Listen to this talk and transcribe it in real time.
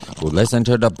Well, listen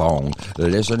to the bong.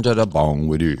 Listen to the bong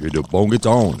when you hear the bong it's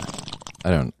on. I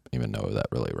don't even know that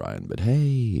really rhymed, but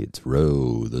hey, it's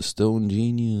Ro, the Stone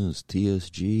Genius,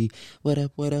 TSG. What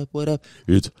up, what up, what up?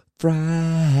 It's Friday.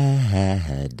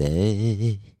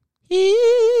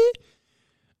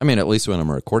 I mean, at least when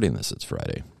I'm recording this, it's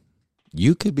Friday.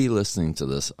 You could be listening to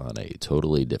this on a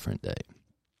totally different day.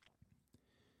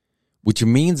 Which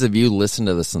means if you listen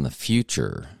to this in the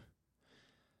future,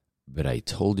 but I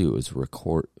told you it was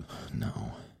no.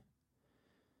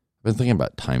 I've been thinking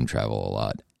about time travel a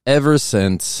lot. Ever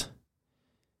since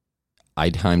I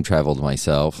time traveled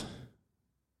myself,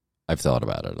 I've thought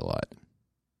about it a lot.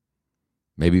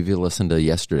 Maybe if you listen to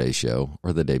yesterday's show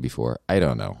or the day before, I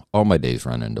don't know. All my days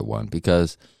run into one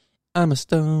because I'm a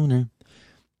stoner.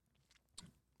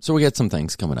 So we got some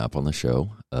things coming up on the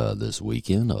show this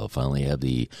weekend. I'll finally have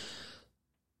the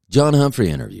John Humphrey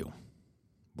interview.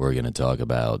 We're going to talk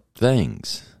about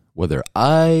things.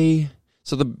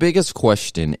 So the biggest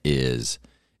question is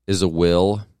a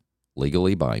will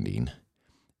legally binding?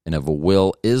 And if a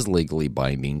will is legally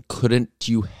binding, couldn't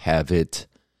you have it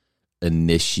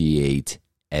initiate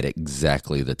at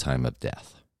exactly the time of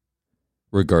death,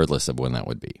 regardless of when that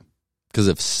would be? Because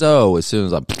if so, as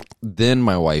soon as then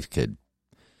my wife could,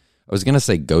 I was going to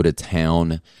say go to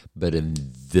town, but in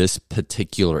this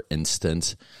particular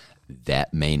instance,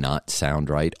 that may not sound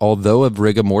right. Although if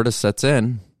rigor mortis sets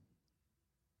in,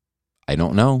 I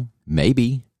don't know.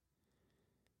 Maybe,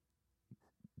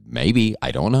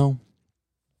 I don't know.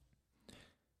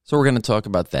 So we're going to talk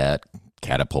about that,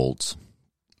 catapults,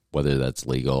 whether that's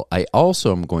legal. I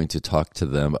also am going to talk to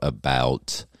them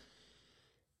about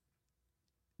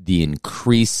the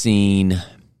increasing,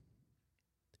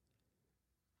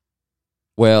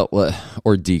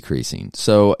 or decreasing.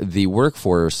 So the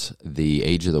workforce, the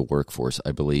age of the workforce,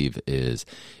 I believe is,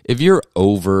 if you're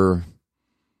over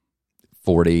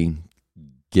 40,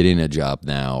 getting a job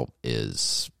now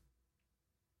is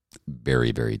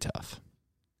very, very tough.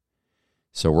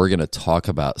 So we're going to talk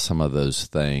about some of those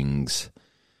things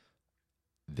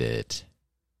that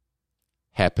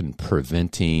happen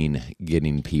preventing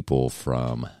getting people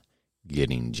from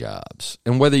getting jobs,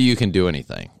 and whether you can do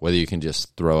anything, whether you can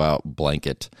just throw out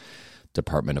blanket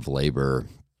Department of Labor.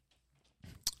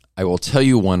 I will tell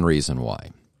you one reason why.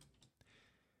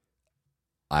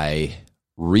 I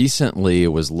recently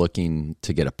was looking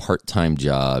to get a part-time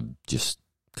job, just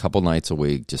a couple nights a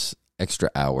week, just extra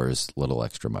hours, little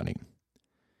extra money.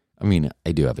 I mean,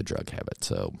 I do have a drug habit,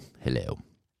 so hello.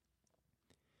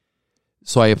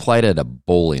 So I applied at a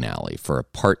bowling alley for a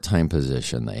part-time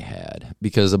position they had,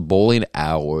 because a bowling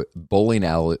alley,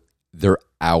 their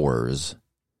hours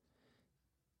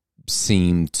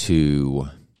seemed to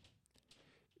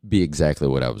be exactly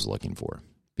what I was looking for.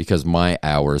 Because my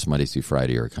hours, Monday through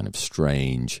Friday, are kind of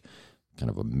strange, kind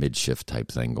of a mid-shift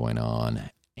type thing going on.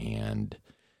 And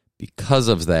because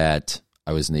of that,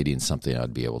 I was needing something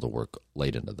I'd be able to work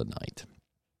late into the night.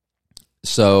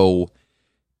 So,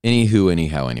 anyhow,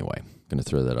 anyway. I'm going to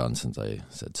throw that on since I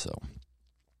said so.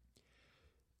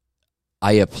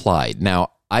 I applied.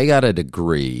 Now, I got a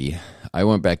degree. I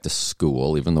went back to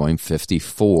school, even though I'm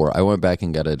 54. I went back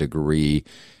and got a degree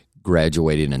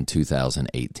graduating in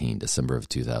 2018, December of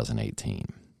 2018.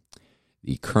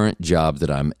 The current job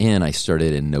that I'm in, I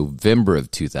started in November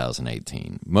of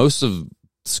 2018. Most of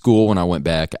school, when I went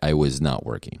back, I was not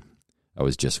working. I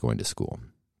was just going to school.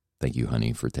 Thank you,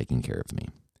 honey, for taking care of me.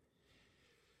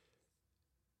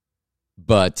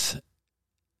 But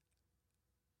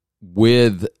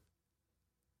with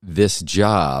this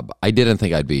job, I didn't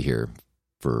think I'd be here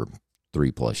for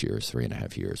 3+ years,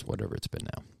 3.5 years, whatever it's been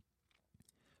now.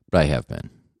 But I have been,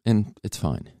 and it's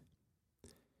fine.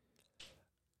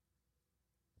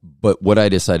 But what I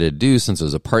decided to do, since it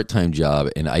was a part-time job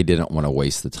and I didn't want to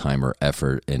waste the time or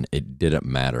effort, and it didn't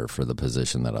matter for the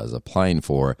position that I was applying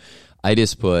for, I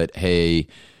just put, hey,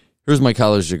 here's my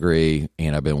college degree,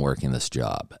 and I've been working this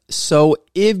job. So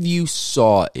if you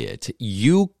saw it,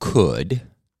 you could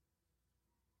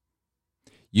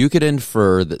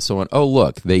infer that someone, oh,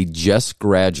 look, they just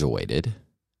graduated,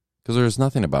 because there's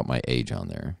nothing about my age on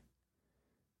there.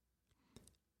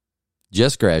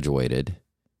 Just graduated.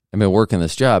 I've been working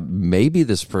this job. Maybe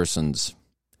this person's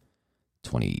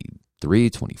 23,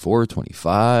 24,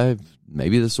 25.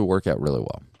 Maybe this will work out really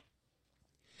well.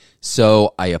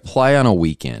 So I apply on a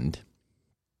weekend.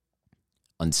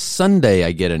 On Sunday,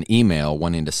 I get an email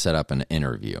wanting to set up an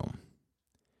interview.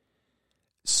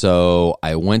 So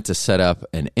I went to set up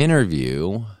an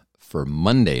interview for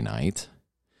Monday night.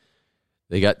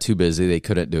 They got too busy. They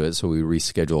couldn't do it, so we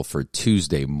rescheduled for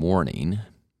Tuesday morning.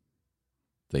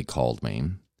 They called me.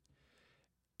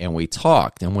 And we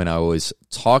talked. And when I was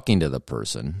talking to the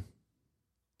person,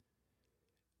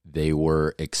 they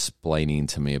were explaining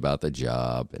to me about the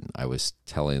job, and I was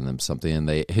telling them something, and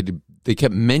they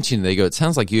kept mentioning, they go, it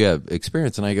sounds like you have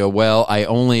experience. And I go, well, I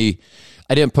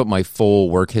didn't put my full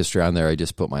work history on there. I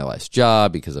just put my last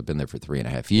job because I've been there for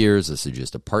 3.5 years. This is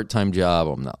just a part-time job.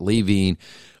 I'm not leaving.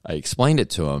 I explained it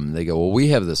to them. They go, well, we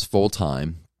have this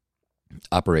full-time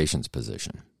operations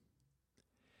position.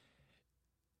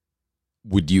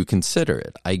 Would you consider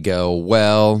it? I go,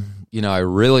 well, I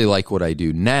really like what I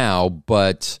do now,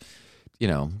 but,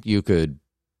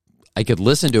 I could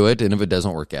listen to it, and if it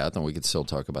doesn't work out, then we could still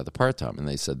talk about the part-time. And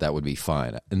they said that would be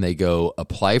fine. And they go,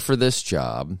 apply for this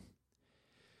job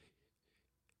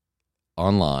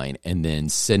online, and then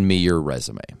send me your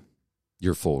resume,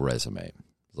 your full resume.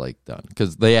 Like, done.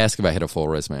 Because they asked if I had a full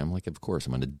resume. I'm like, of course,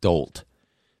 I'm an adult.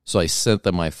 So I sent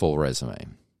them my full resume.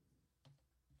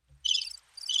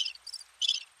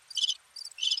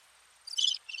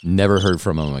 Never heard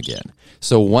from them again.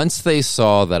 So once they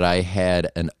saw that I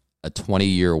had a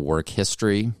 20-year work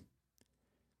history,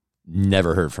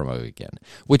 never heard from them again.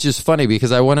 Which is funny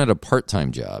because I wanted a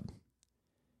part-time job.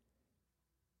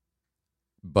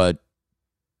 But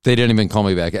they didn't even call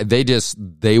me back.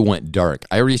 They went dark.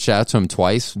 I reached out to them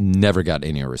twice, never got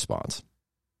any response.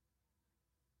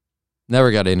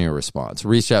 Never got any response.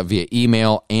 Reached out via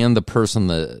email, and the person,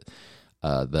 the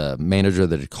manager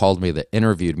that had called me, that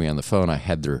interviewed me on the phone, I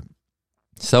had their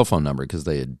cell phone number because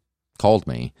they had called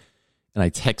me, and I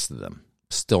texted them.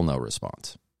 Still no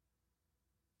response.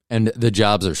 And the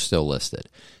jobs are still listed.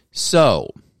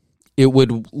 So it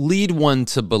would lead one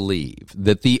to believe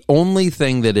that the only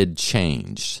thing that had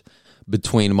changed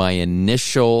between my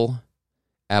initial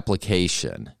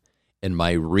application and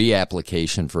my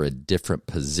reapplication for a different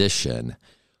position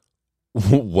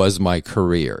was my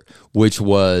career, which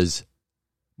was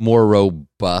more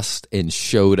robust and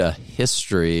showed a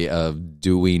history of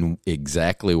doing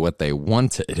exactly what they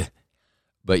wanted,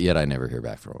 but yet I never hear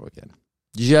back from them again.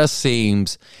 Just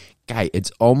seems, guy,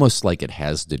 it's almost like it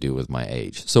has to do with my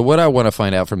age. So what I want to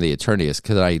find out from the attorney is,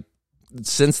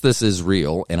 since this is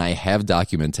real and I have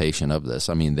documentation of this,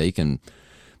 I mean, they can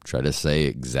try to say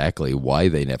exactly why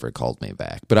they never called me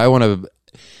back. But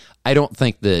I don't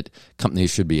think that companies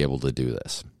should be able to do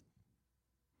this.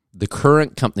 The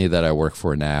current company that I work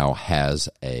for now has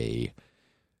a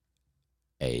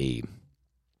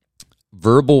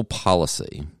verbal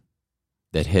policy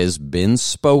that has been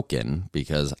spoken,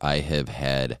 because I have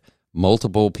had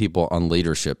multiple people on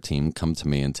leadership team come to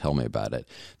me and tell me about it,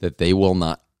 that they will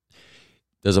not,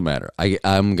 doesn't matter.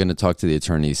 I'm going to talk to the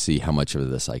attorney, see how much of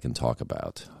this I can talk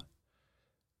about.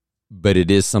 But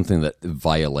it is something that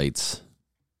violates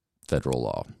federal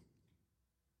law.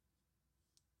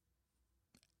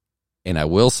 And I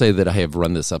will say that I have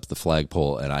run this up the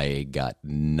flagpole and I got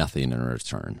nothing in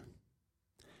return.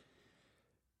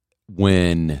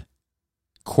 When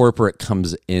corporate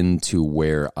comes into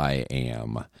where I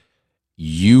am,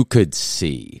 you could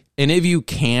see. And if you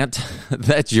can't,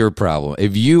 that's your problem.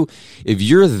 If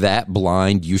you're that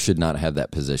blind, you should not have that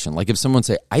position. Like if someone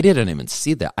say, I didn't even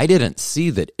see that. I didn't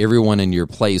see that everyone in your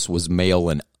place was male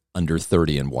and under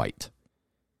 30 and white.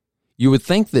 You would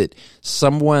think that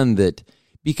someone that,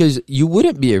 because you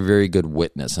wouldn't be a very good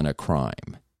witness in a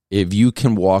crime if you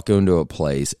can walk into a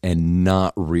place and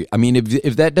not I mean,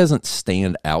 if that doesn't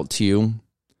stand out to you,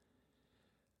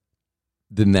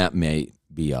 then that may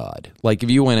be odd. Like if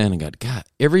you went in and got, God,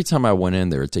 every time I went in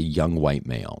there, it's a young white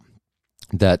male.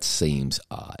 That seems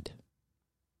odd.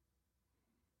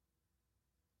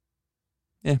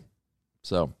 Yeah.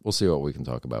 So we'll see what we can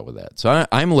talk about with that. So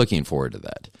I'm looking forward to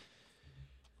that.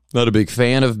 Not a big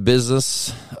fan of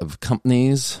business, of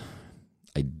companies.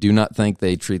 I do not think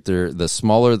they treat the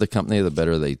smaller the company, the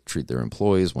better they treat their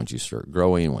employees. Once you start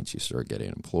growing, once you start getting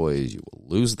employees, you will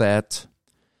lose that.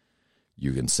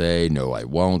 You can say, no, I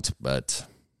won't, but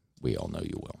we all know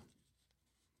you will.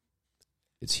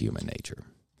 It's human nature.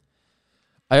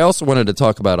 I also wanted to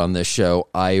talk about on this show,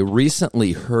 I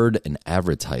recently heard an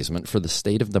advertisement for the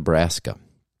state of Nebraska,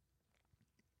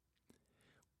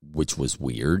 which was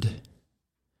weird.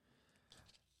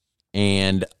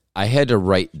 And I had to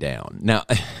write down. Now,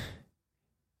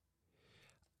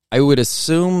 I would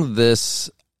assume this,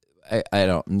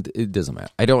 it doesn't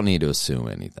matter. I don't need to assume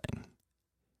anything.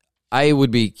 I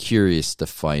would be curious to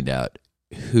find out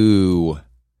who,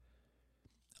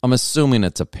 I'm assuming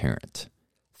it's a parent,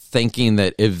 thinking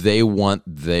that if they want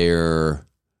their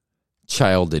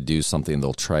child to do something,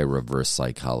 they'll try reverse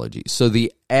psychology. So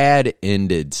the ad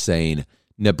ended saying,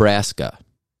 Nebraska,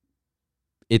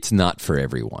 it's not for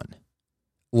everyone.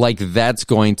 Like that's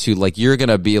going to, like you're going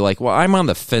to be like, well, I'm on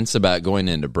the fence about going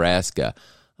to Nebraska.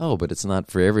 Oh, but it's not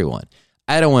for everyone.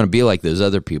 I don't want to be like those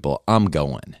other people. I'm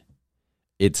going.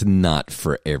 It's not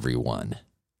for everyone.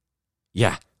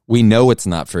 Yeah, we know it's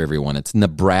not for everyone. It's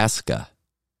Nebraska.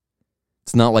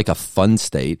 It's not like a fun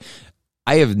state.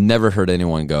 I have never heard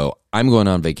anyone go, I'm going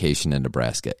on vacation in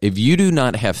Nebraska. If you do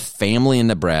not have family in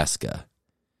Nebraska,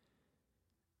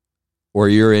 or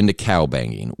you're into cow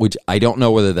banging, which I don't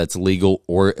know whether that's legal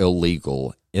or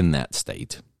illegal in that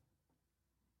state,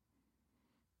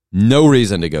 no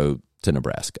reason to go to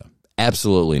Nebraska.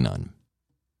 Absolutely none.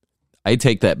 I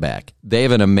take that back. They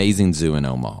have an amazing zoo in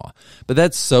Omaha, but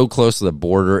that's so close to the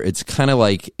border. It's kind of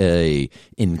like a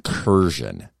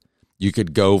incursion. You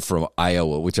could go from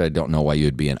Iowa, which I don't know why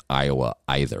you'd be in Iowa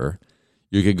either.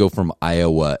 You could go from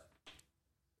Iowa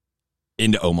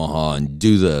into Omaha and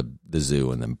do the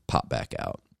zoo and then pop back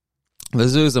out. The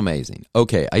zoo is amazing.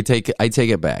 Okay, I take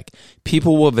it back.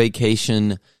 People will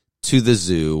vacation to the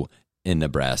zoo in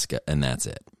Nebraska, and that's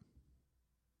it.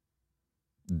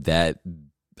 That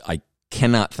I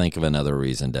cannot think of another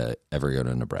reason to ever go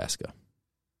to Nebraska.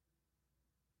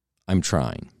 I'm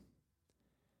trying.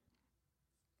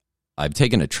 I've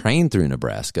taken a train through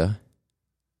Nebraska.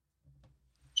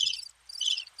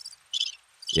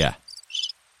 Yeah.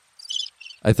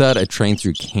 I thought a train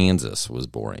through Kansas was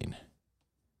boring.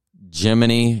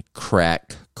 Jiminy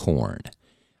crack corn.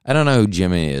 I don't know who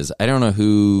Jiminy is. I don't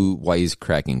know why he's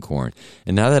cracking corn.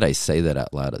 And now that I say that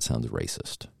out loud, it sounds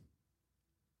racist.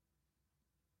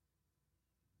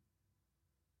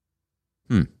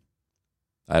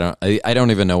 I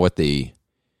don't even know what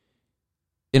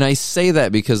and I say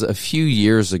that because a few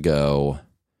years ago,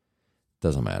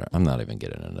 doesn't matter. I'm not even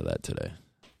getting into that today.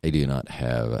 I do not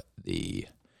have the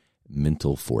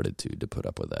mental fortitude to put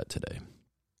up with that today.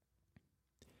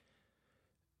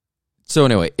 So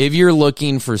anyway, if you're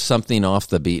looking for something off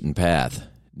the beaten path,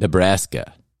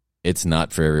 Nebraska, it's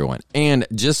not for everyone. And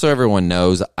just so everyone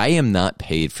knows, I am not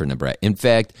paid for Nebraska. In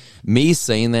fact, me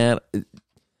saying that, I'm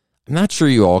not sure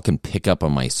you all can pick up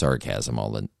on my sarcasm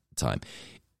all the time.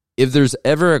 If there's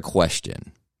ever a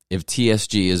question if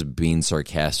TSG is being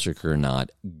sarcastic or not,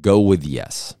 go with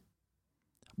yes.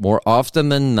 More often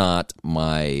than not,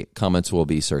 my comments will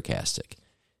be sarcastic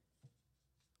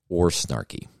or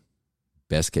snarky.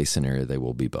 Best case scenario, they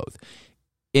will be both.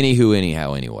 Anywho,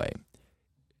 anyhow, anyway.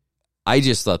 I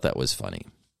just thought that was funny.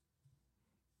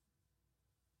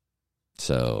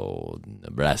 So,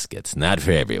 Nebraska, it's not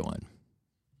for everyone.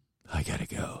 I gotta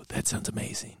go. That sounds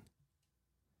amazing.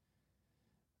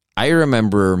 I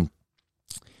remember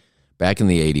back in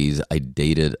the 80s, I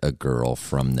dated a girl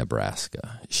from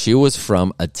Nebraska. She was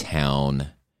from a town.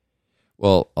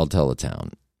 Well, I'll tell the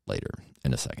town later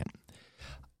in a second.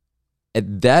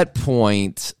 At that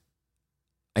point,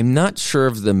 I'm not sure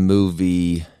if the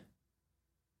movie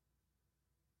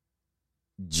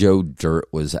Joe Dirt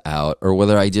was out or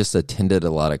whether I just attended a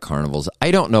lot of carnivals.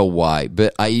 I don't know why,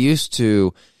 but I used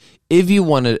to,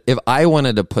 if I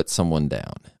wanted to put someone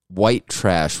down, white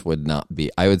trash would not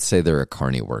be, I would say they're a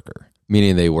carny worker,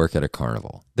 meaning they work at a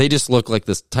carnival. They just look like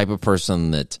this type of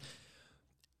person that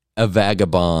a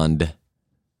vagabond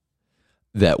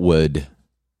that would,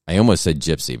 I almost said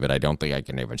gypsy, but I don't think I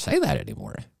can even say that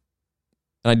anymore.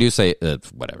 And I do say,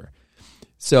 whatever.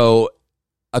 So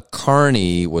a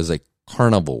carny was a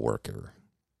carnival worker.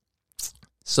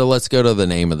 So let's go to the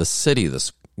name of the city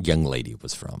this young lady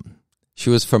was from. She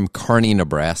was from Kearney,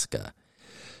 Nebraska.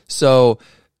 So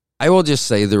I will just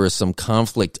say there was some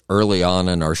conflict early on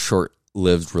in our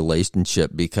short-lived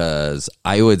relationship because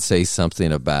I would say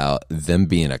something about them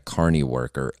being a Kearney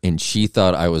worker, and she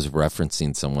thought I was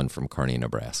referencing someone from Kearney,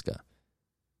 Nebraska,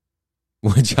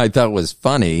 which I thought was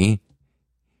funny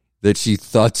that she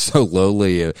thought so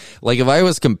lowly. Like if I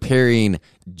was comparing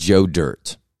Joe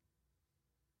Dirt,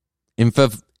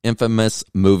 infamous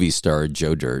movie star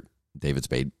Joe Dirt, David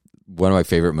Spade, one of my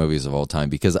favorite movies of all time,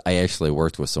 because I actually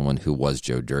worked with someone who was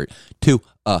Joe Dirt to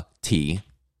a T.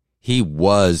 He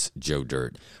was Joe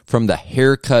Dirt. From the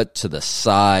haircut to the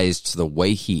size to the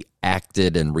way he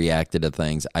acted and reacted to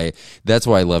things. That's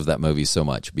why I love that movie so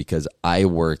much, because I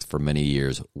worked for many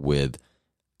years with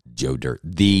Joe Dirt,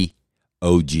 the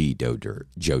OG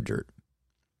Joe Dirt.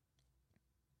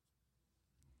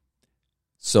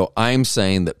 So I'm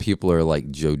saying that people are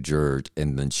like Joe Dirt,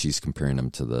 and then she's comparing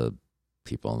them to the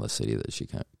people in the city that she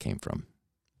came from.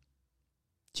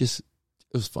 It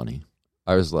was funny.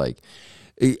 I was like,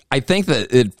 I think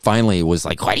that it finally was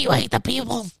like, why do you hate the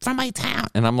people from my town?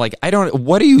 And I'm like,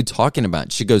 what are you talking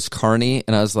about? She goes, Kearney.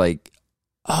 And I was like,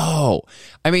 Oh,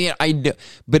 I mean,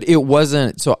 but it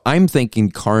wasn't. So I'm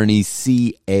thinking carny,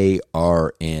 Carni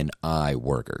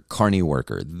worker, carny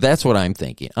worker. That's what I'm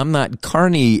thinking. I'm not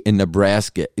carny in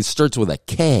Nebraska. It starts with a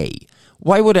K.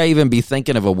 Why would I even be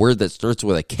thinking of a word that starts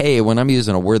with a K when I'm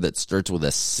using a word that starts with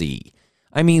a C?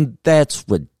 I mean, that's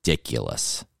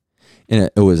ridiculous. And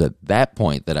it was at that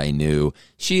point that I knew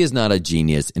she is not a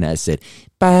genius. And I said,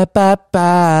 bye, bye,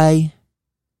 bye.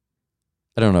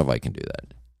 I don't know if I can do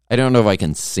that. I don't know if I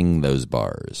can sing those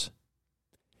bars.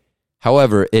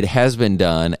 However, it has been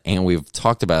done, and we've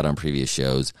talked about it on previous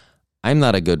shows. I'm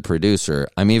not a good producer.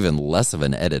 I'm even less of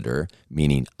an editor,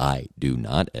 meaning I do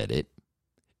not edit.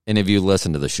 And if you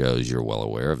listen to the shows, you're well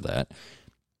aware of that.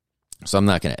 So I'm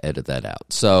not going to edit that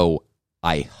out. So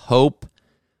I hope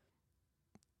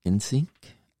In Sync.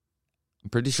 I'm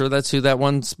pretty sure that's who that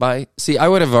one's by. See, I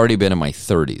would have already been in my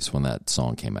 30s when that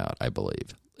song came out, I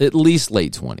believe. At least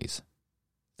late 20s.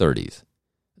 30s.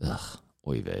 Ugh,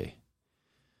 oy vey.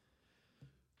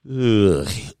 Ugh,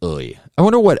 oy. I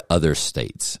wonder what other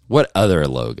states, what other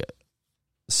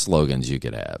slogans you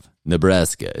could have.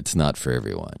 Nebraska, it's not for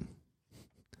everyone.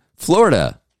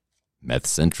 Florida, Meth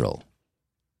Central.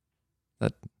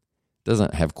 That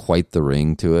doesn't have quite the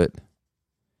ring to it.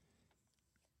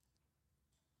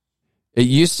 It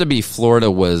used to be Florida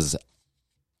was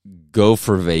go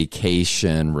for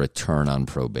vacation, return on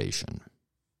probation.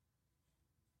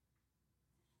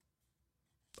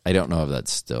 I don't know if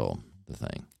that's still the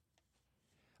thing.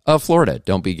 Florida,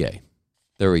 don't be gay.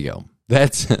 There we go.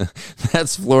 That's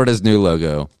Florida's new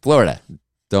logo. Florida,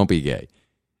 don't be gay.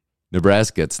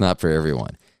 Nebraska, it's not for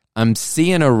everyone. I'm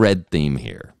seeing a red theme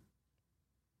here.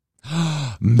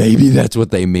 Maybe that's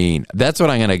what they mean. That's what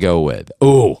I'm going to go with.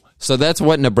 Oh, so that's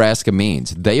what Nebraska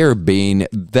means.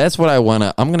 That's what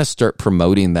I'm going to start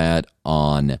promoting that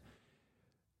on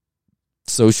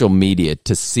social media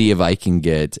to see if I can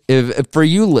get, if for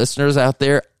you listeners out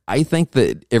there, I think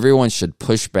that everyone should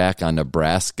push back on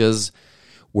Nebraska's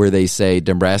where they say,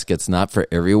 Nebraska, it's not for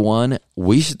everyone.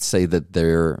 We should say that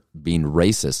they're being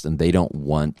racist and they don't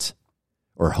want,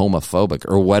 or homophobic,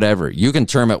 or whatever. You can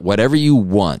term it whatever you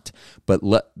want, but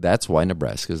that's why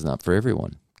Nebraska is not for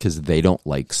everyone, because they don't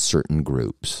like certain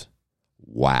groups.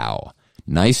 Wow.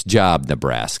 Nice job,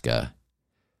 Nebraska.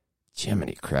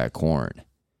 Jiminy crack horn.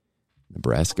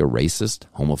 Nebraska racist,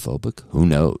 homophobic? Who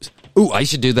knows? Ooh, I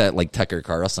should do that like Tucker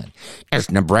Carlson.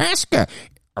 Is Nebraska,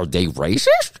 are they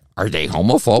racist? Are they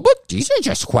homophobic? These are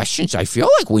just questions I feel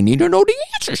like we need to know the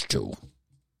answers to.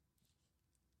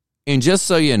 And just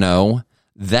so you know,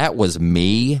 that was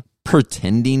me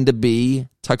pretending to be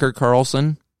Tucker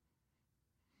Carlson.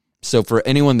 So for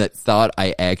anyone that thought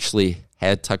I actually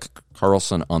had Tucker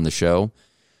Carlson on the show,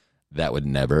 that would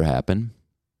never happen.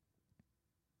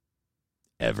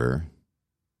 Ever.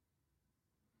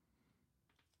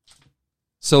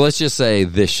 So let's just say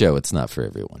this show, it's not for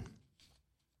everyone.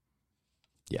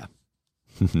 Yeah.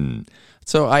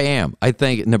 So I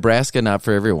think Nebraska, not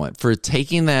for everyone. For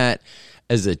taking that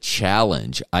as a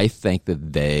challenge, I think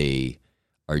that they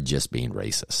are just being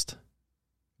racist.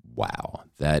 Wow.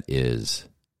 That is...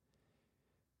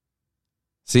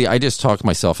 See, I just talked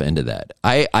myself into that.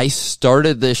 I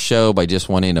started this show by just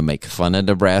wanting to make fun of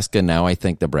Nebraska. Now I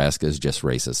think Nebraska is just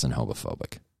racist and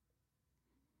homophobic.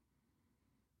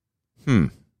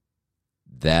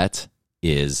 That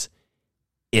is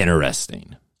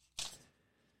interesting.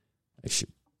 I should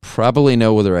probably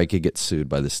know whether I could get sued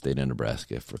by the state of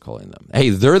Nebraska for calling them.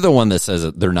 Hey, they're the one that says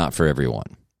that they're not for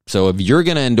everyone. So if you're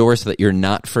going to endorse that you're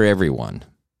not for everyone,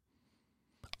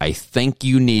 I think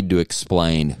you need to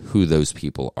explain who those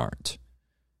people aren't.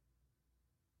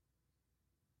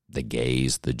 The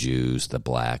gays, the Jews, the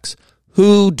blacks.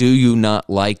 Who do you not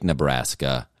like,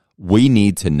 Nebraska? We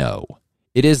need to know.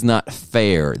 It is not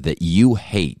fair that you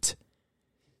hate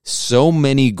so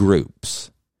many groups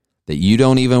that you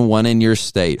don't even want in your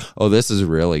state. Oh, this is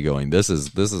really going. This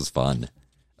is fun.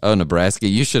 Oh, Nebraska,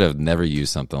 you should have never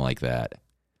used something like that.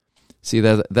 See,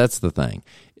 that's the thing,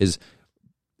 is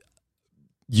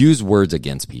use words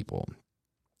against people.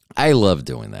 I love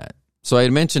doing that. So I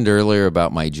had mentioned earlier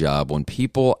about my job. When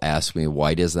people ask me,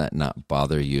 why does that not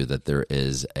bother you that there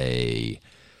is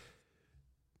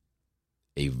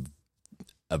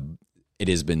it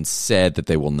has been said that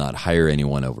they will not hire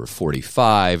anyone over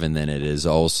 45, and then it is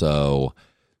also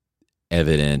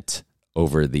evident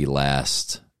over the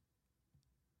last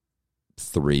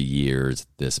 3 years,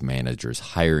 this manager's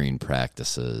hiring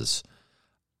practices.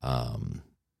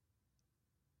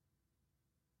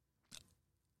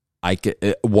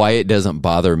 Why it doesn't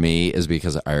bother me is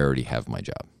because I already have my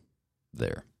job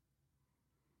there.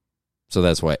 So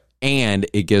that's why And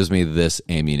it gives me this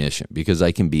ammunition because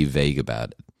I can be vague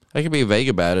about it. I can be vague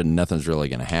about it and nothing's really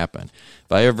going to happen.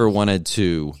 If I ever wanted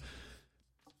to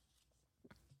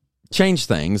change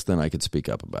things, then I could speak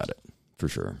up about it, for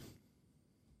sure.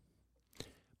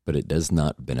 But it does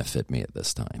not benefit me at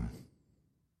this time.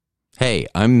 Hey,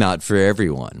 I'm not for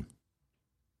everyone.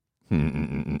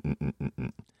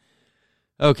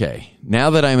 Okay, now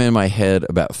that I'm in my head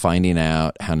about finding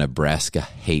out how Nebraska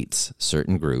hates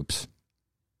certain groups,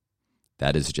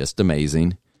 that is just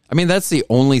amazing. I mean, that's the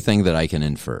only thing that I can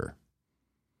infer.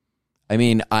 I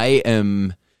mean, I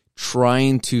am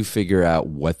trying to figure out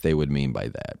what they would mean by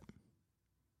that.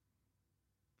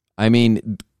 I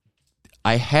mean,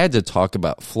 I had to talk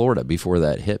about Florida before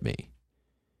that hit me.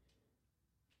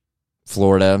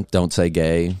 Florida, don't say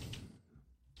gay.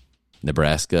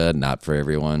 Nebraska, not for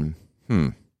everyone.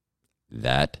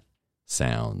 That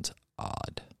sounds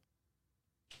odd.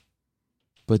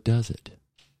 But does it?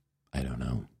 I don't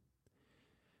know.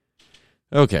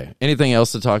 Okay, anything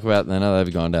else to talk about? Then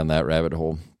I've gone down that rabbit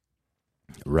hole.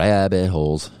 Rabbit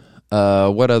holes.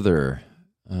 What other?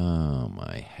 Oh,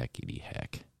 my heckity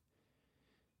heck.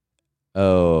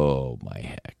 Oh, my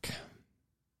heck.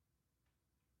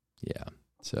 Yeah,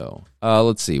 so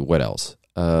let's see, what else?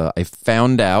 I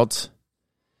found out.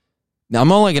 Now,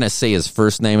 I'm only going to say his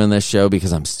first name in this show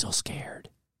because I'm still scared.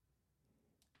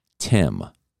 Tim,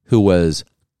 who was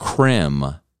Krim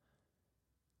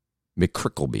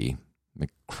McCringleby.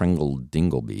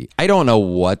 I don't know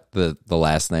what the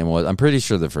last name was. I'm pretty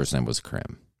sure the first name was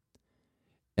Krim.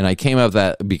 And I came up with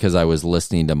that because I was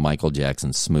listening to Michael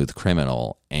Jackson's Smooth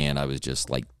Criminal, and I was just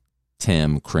like,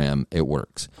 Tim, Krim, it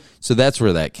works. So that's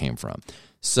where that came from.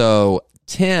 So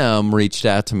Tim reached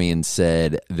out to me and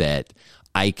said that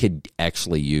I could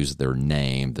actually use their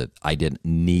name, that I didn't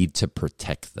need to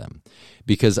protect them.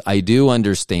 Because I do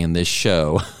understand this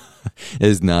show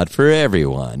is not for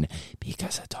everyone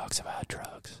because it talks about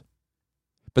drugs.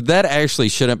 But that actually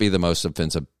shouldn't be the most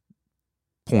offensive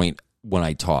point when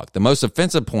I talk. The most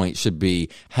offensive point should be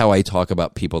how I talk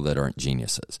about people that aren't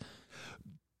geniuses.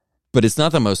 But it's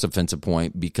not the most offensive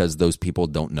point because those people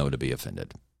don't know to be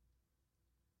offended.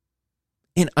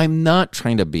 And I'm not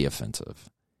trying to be offensive.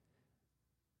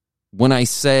 When I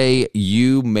say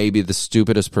you may be the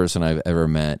stupidest person I've ever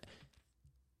met,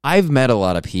 I've met a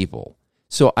lot of people.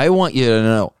 So I want you to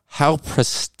know how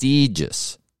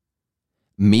prestigious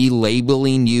me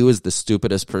labeling you as the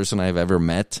stupidest person I've ever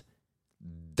met,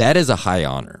 that is a high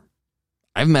honor.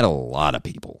 I've met a lot of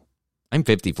people. I'm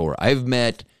 54. I've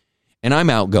met, and I'm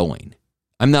outgoing.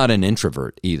 I'm not an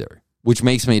introvert either, which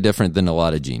makes me different than a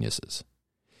lot of geniuses.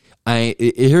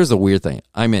 Here's the weird thing.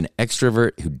 I'm an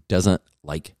extrovert who doesn't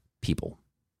like people.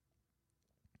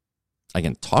 I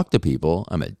can talk to people.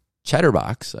 I'm a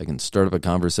chatterbox. I can start up a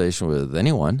conversation with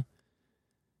anyone,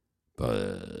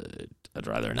 but I'd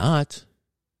rather not.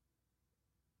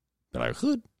 But I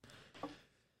could.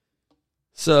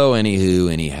 So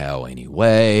anywho, anyhow,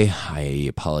 anyway, I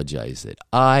apologize that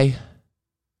I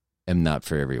am not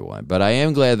for everyone, but I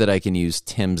am glad that I can use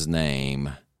Tim's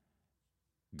name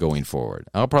going forward.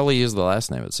 I'll probably use the last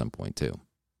name at some point too.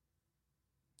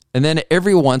 And then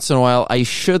every once in a while, I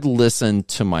should listen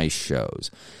to my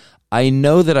shows. I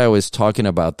know that I was talking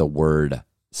about the word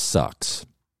sucks,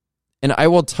 and I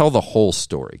will tell the whole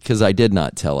story because I did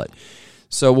not tell it.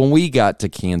 So when we got to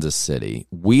Kansas City,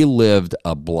 we lived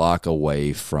a block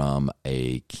away from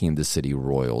a Kansas City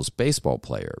Royals baseball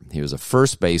player. He was a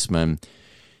first baseman.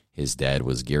 His dad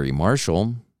was Gary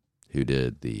Marshall, who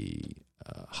did the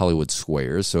Hollywood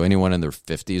Squares. So anyone in their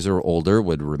 50s or older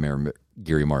would remember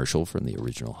Gary Marshall from the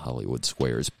original Hollywood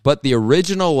Squares. But the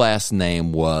original last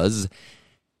name was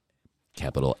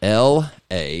capital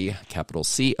L-A, capital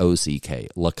C-O-C-K,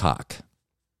 LaCock.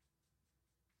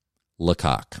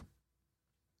 LaCock.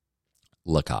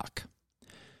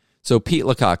 So Pete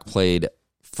LaCock played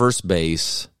first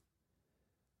base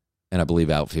and I believe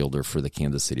outfielder for the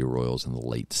Kansas City Royals in the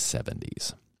late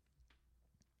 70s.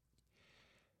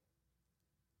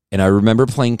 And I remember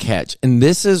playing catch. And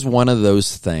this is one of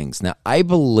those things. Now, I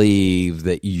believe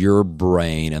that your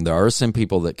brain, and there are some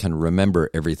people that can remember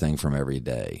everything from every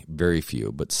day. Very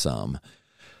few, but some.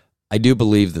 I do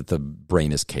believe that the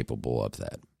brain is capable of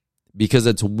that. Because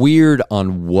it's weird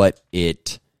on what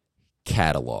it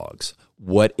catalogs,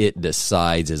 what it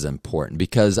decides is important.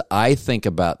 Because I think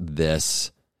about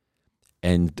this,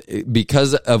 and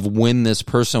because of when this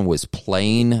person was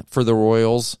playing for the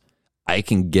Royals, I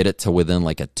can get it to within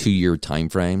like a 2-year time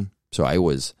frame. So I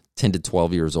was 10 to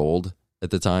 12 years old at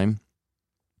the time.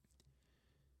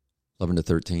 11 to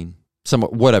 13.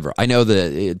 Whatever. I know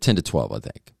that 10 to 12, I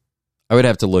think. I would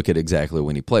have to look at exactly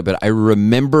when he played, but I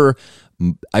remember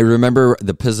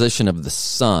the position of the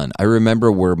sun. I remember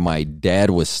where my dad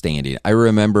was standing. I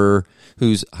remember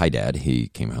hi, Dad. He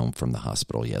came home from the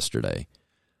hospital yesterday.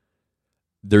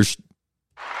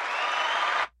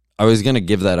 I was going to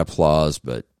give that applause,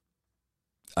 but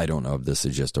I don't know if this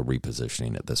is just a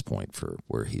repositioning at this point for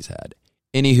where he's had.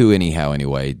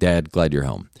 Anyway, Dad, glad you're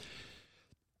home.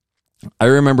 I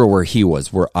remember where he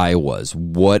was, where I was,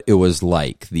 what it was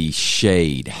like, the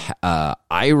shade.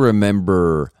 I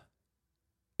remember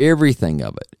everything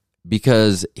of it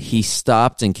because he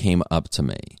stopped and came up to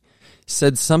me,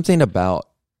 said something about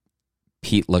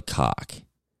Pete LaCock.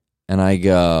 And I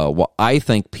go, well, I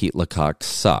think Pete LaCock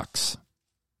sucks.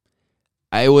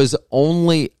 I was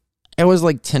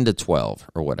like 10 to 12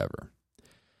 or whatever.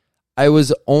 I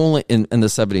was only, in the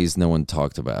 70s, no one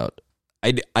talked about.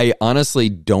 I honestly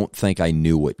don't think I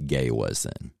knew what gay was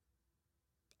then.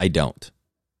 I don't.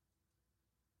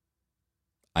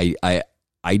 I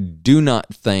do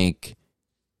not think.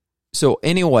 So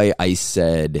anyway, I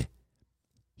said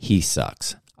he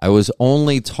sucks. I was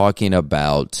only talking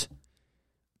about,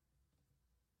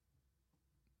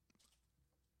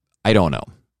 I don't know.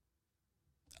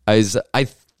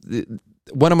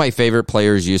 One of my favorite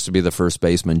players used to be the first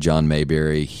baseman, John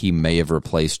Mayberry. He may have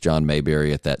replaced John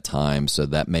Mayberry at that time, so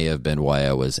that may have been why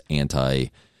I was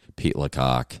anti-Pete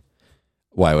LaCock,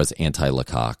 why I was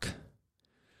anti-LaCock.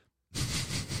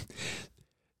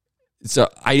 So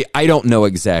I don't know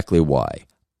exactly why.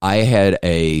 I had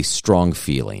a strong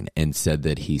feeling and said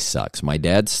that he sucks. My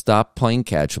dad stopped playing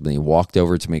catch with me, walked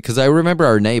over to me, because I remember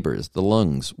our neighbors, the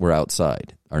Lungs, were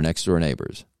outside, our next-door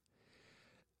neighbors.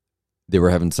 They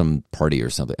were having some party or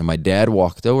something. And my dad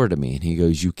walked over to me and he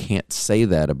goes, "You can't say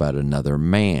that about another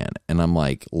man." And I'm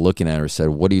like looking at her, said,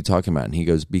 "What are you talking about?" And he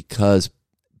goes, "Because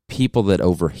people that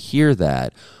overhear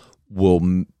that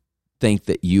will think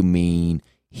that you mean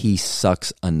he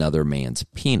sucks another man's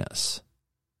penis."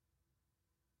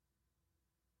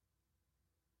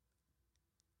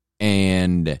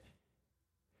 And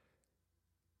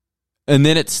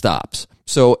then it stops.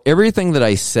 So everything that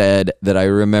I said, that I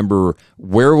remember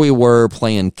where we were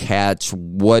playing catch,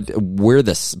 where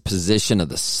the position of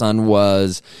the sun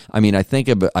was. I mean, I think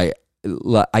I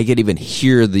could even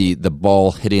hear the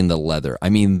ball hitting the leather. I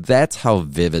mean, that's how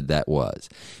vivid that was.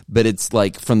 But it's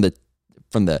like from the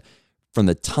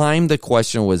time the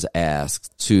question was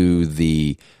asked to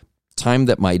the time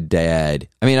that my dad,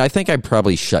 I mean, I think I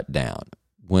probably shut down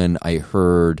when I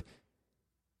heard.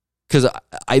 Because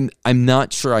I'm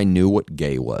not sure I knew what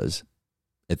gay was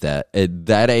at that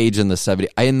age in the 70s.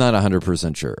 I am not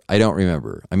 100% sure. I don't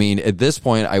remember. I mean, at this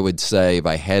point, I would say, if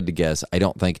I had to guess, I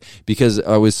don't think, because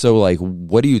I was so like,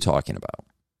 what are you talking about?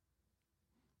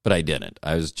 But I didn't.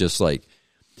 I was just like,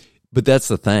 but that's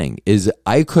the thing, is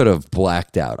I could have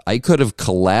blacked out. I could have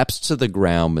collapsed to the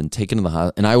ground and taken to the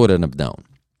hospital, and I wouldn't have known.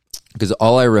 Because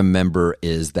all I remember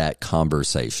is that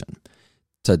conversation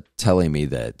telling me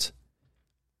that.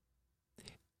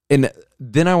 And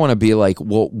then I want to be like,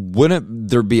 well, wouldn't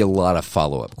there be a lot of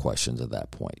follow-up questions at that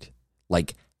point?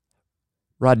 Like,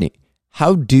 Rodney,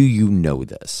 how do you know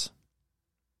this?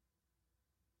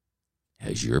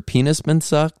 Has your penis been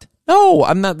sucked? No,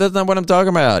 I'm not. That's not what I'm talking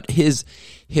about. His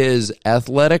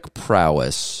athletic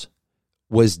prowess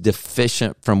was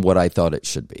deficient from what I thought it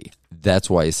should be. That's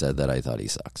why I said that I thought he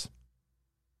sucks.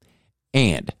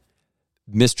 And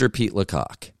Mr. Pete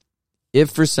LaCock, if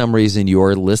for some reason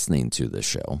you're listening to this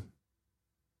show,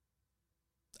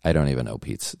 I don't even know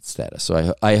Pete's status,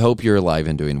 so I hope you're alive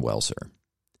and doing well, sir.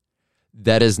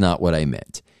 That is not what I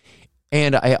meant.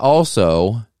 And I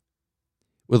also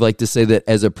would like to say that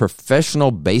as a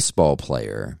professional baseball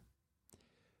player,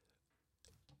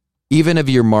 even if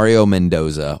you're Mario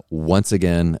Mendoza, once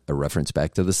again, a reference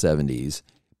back to the 70s,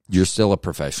 you're still a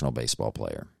professional baseball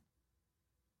player.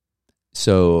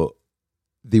 So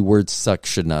the word suck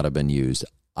should not have been used.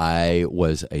 I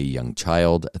was a young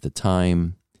child at the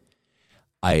time.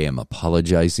 I am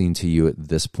apologizing to you at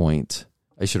this point.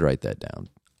 I should write that down.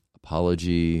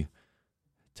 Apology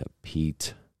to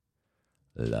Pete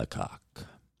LaCock.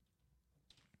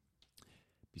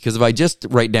 Because if I just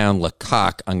write down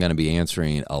LaCock, I'm going to be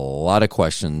answering a lot of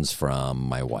questions from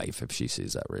my wife if she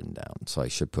sees that written down. So I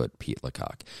should put Pete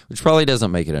LaCock, which probably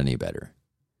doesn't make it any better.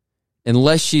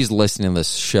 Unless she's listening to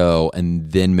this show,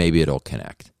 and then maybe it'll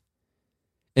connect.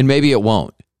 And maybe it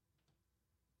won't.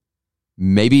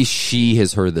 Maybe she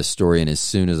has heard this story, and as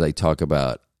soon as I talk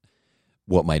about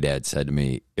what my dad said to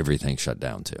me, everything shut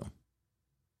down too.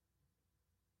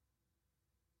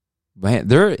 Man,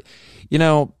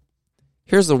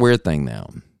 here's the weird thing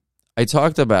now. I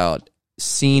talked about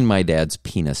seeing my dad's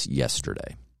penis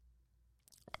yesterday.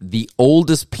 the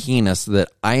oldest penis that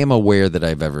I am aware that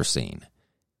I've ever seen.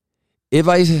 If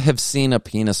I have seen a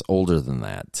penis older than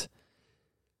that,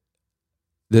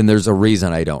 then there's a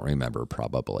reason I don't remember,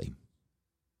 probably.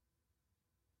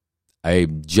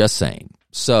 I'm just saying.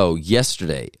 So,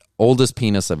 yesterday, oldest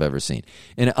penis I've ever seen.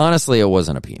 And honestly, it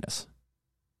wasn't a penis.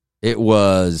 It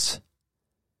was...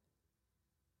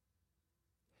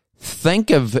 Think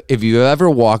of if you ever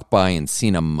walked by and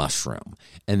seen a mushroom,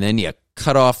 and then you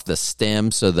cut off the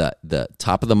stem so that the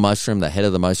top of the mushroom, the head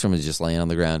of the mushroom is just laying on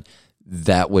the ground.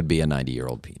 That would be a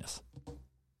 90-year-old penis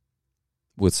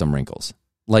with some wrinkles.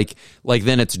 Like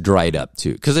then it's dried up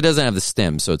too, because it doesn't have the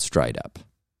stem, so it's dried up.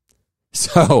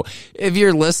 So if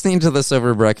you're listening to this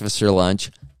over breakfast or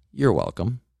lunch, you're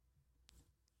welcome.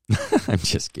 I'm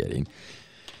just kidding.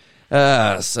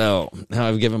 So now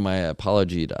I've given my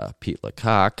apology to Pete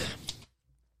LaCock.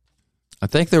 I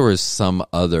think there was some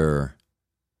other...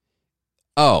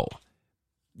 Oh,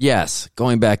 yes,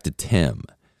 going back to Tim.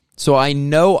 So I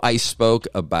know I spoke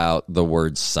about the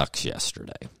word sucks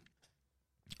yesterday.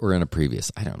 Or in a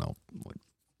previous, I don't know what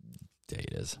day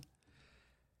it is.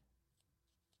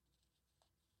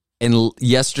 And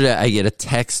yesterday I get a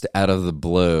text out of the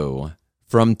blue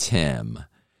from Tim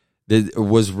that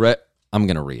was... I'm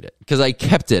going to read it because I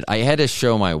kept it. I had to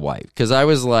show my wife because I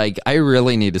was like, I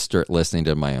really need to start listening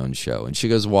to my own show. And she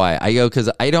goes, why? I go, because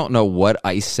I don't know what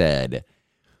I said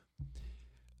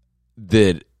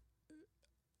that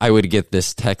I would get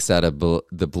this text out of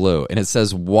the blue. And it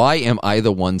says, why am I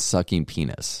the one sucking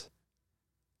penis?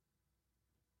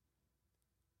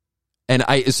 And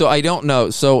I don't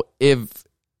know. So if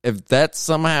that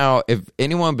somehow, if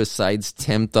anyone besides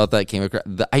Tim thought that came across,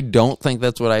 I don't think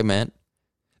that's what I meant.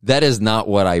 That is not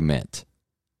what I meant,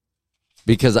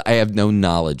 because I have no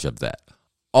knowledge of that.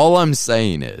 All I'm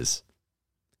saying is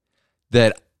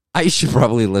that I should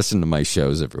probably listen to my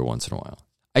shows every once in a while.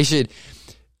 I should.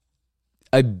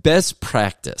 A best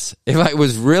practice, if I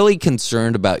was really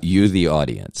concerned about you, the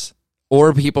audience,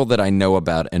 or people that I know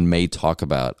about and may talk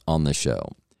about on the show,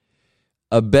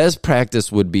 a best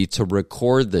practice would be to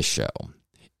record the show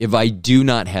if I do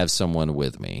not have someone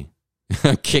with me.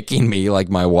 Kicking me like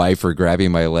my wife or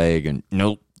grabbing my leg and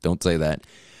nope, don't say that.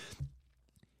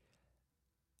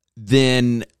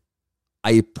 Then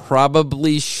I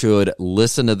probably should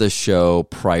listen to the show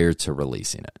prior to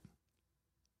releasing it.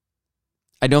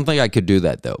 I don't think I could do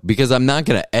that though, because I'm not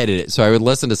going to edit it. So I would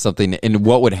listen to something, and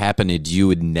what would happen is you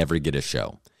would never get a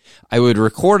show. I would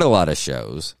record a lot of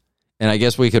shows, and I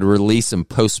guess we could release them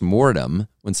post-mortem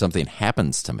when something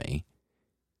happens to me.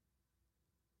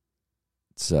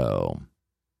 So,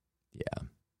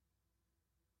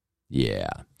 yeah.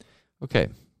 Okay.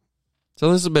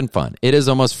 So this has been fun. It is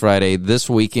almost Friday. This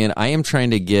weekend, I am trying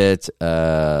to get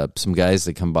some guys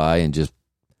to come by and just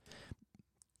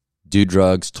do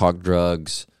drugs, talk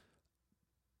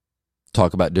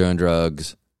about doing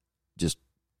drugs, just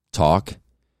talk,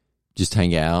 just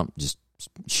hang out, just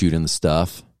shooting the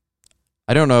stuff.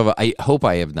 I don't know if I hope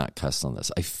I have not cussed on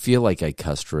this. I feel like I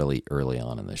cussed really early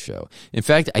on in the show. In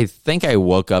fact, I think I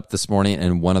woke up this morning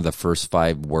and one of the first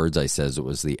 5 words I said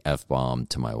was the F-bomb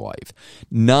to my wife.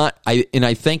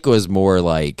 I think it was more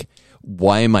like,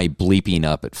 why am I bleeping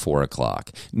up at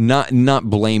 4:00? Not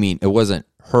blaming. It wasn't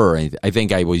her. I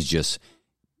think I was just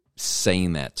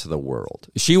saying that to the world.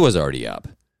 She was already up.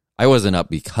 I wasn't up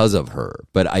because of her.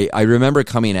 But I remember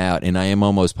coming out, and I am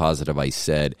almost positive I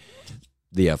said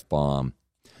the F-bomb.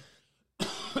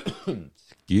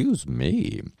 Excuse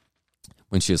me.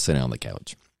 When she was sitting on the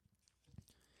couch.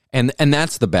 And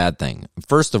that's the bad thing.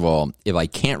 First of all, if I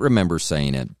can't remember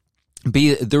saying it,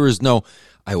 there was no,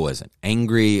 I wasn't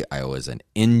angry, I wasn't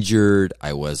injured,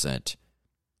 I wasn't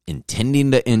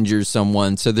intending to injure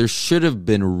someone, so there should have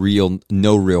been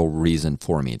no real reason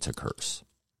for me to curse.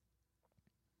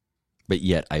 But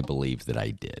yet I believe that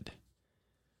I did.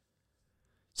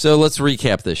 So let's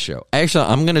recap this show. Actually,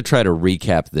 I'm going to try to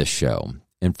recap this show.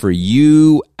 And for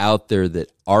you out there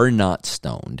that are not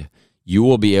stoned, you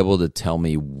will be able to tell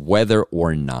me whether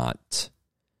or not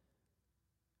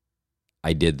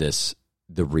I did the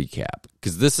recap.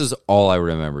 Because this is all I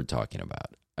remember talking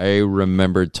about. I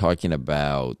remember talking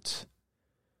about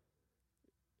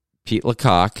Pete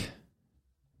LaCock.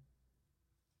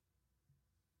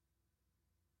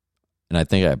 And I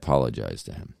think I apologized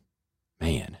to him.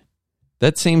 Man,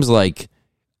 that seems like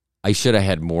I should have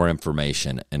had more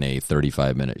information in a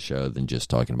 35-minute show than just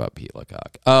talking about Pete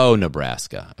LaCock. Oh,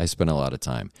 Nebraska. I spent a lot of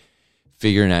time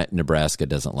figuring out Nebraska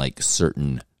doesn't like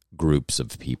certain groups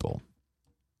of people.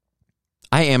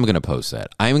 I am going to post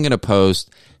that. I'm going to post,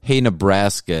 hey,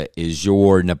 Nebraska's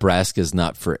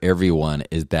not for everyone.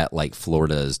 Is that like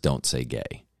Florida's don't say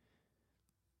gay?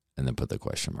 and then put the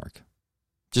question mark.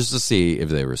 Just to see if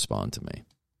they respond to me.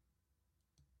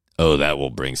 Oh, that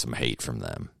will bring some hate from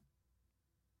them.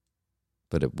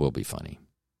 But it will be funny.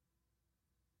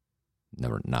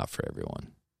 Never, not for everyone.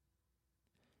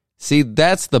 See,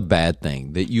 that's the bad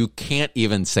thing, that you can't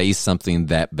even say something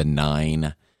that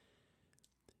benign.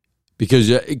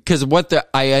 Because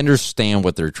I understand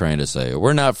what they're trying to say.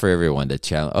 We're not for everyone to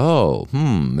challenge.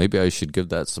 Maybe I should give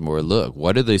that some more look.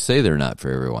 Why did they say they're not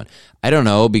for everyone? I don't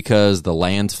know, because the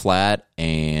land's flat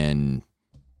and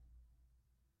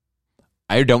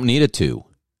I don't need it to,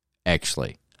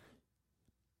 actually.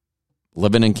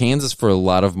 Living in Kansas for a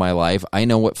lot of my life, I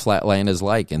know what flat land is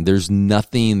like, and there's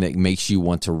nothing that makes you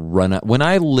want to run up. When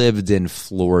I lived in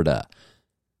Florida,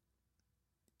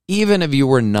 even if you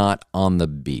were not on the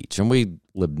beach, and we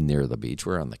lived near the beach,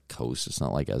 we're on the coast. It's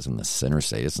not like I was in the center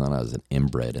state. It's not like I was an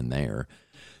inbred in there.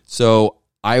 So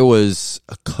I was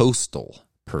a coastal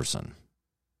person,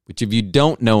 which if you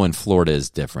don't know in Florida is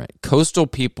different. Coastal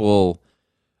people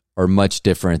are much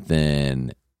different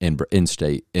than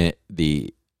in-state,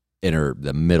 the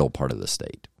middle part of the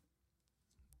state.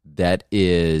 That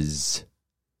is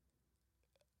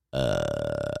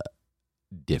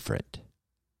different.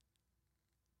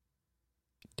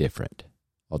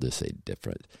 I'll just say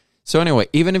different. So anyway,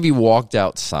 even if you walked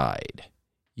outside,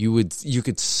 you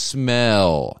could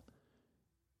smell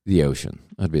the ocean.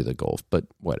 That'd be the Gulf, but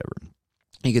whatever.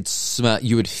 You could smell,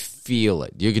 you would feel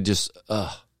it. You could just,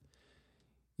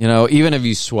 even if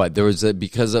you sweat, there was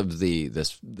because of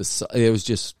this, it was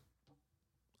just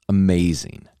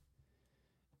amazing.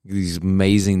 These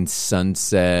amazing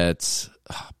sunsets,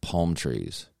 palm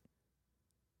trees.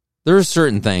 There are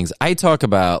certain things. I talk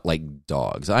about like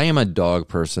dogs. I am a dog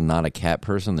person, not a cat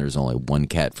person. There's only one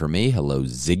cat for me. Hello,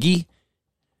 Ziggy.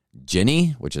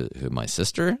 Jenny, which is my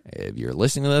sister. If you're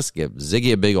listening to this, give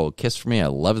Ziggy a big old kiss for me. I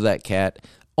love that cat.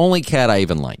 Only cat I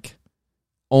even like.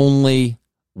 Only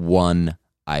one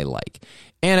I like.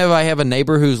 And if I have a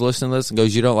neighbor who's listening to this and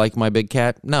goes, you don't like my big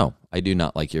cat? No, I do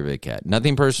not like your big cat.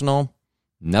 Nothing personal.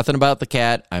 Nothing about the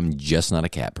cat. I'm just not a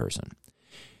cat person.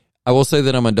 I will say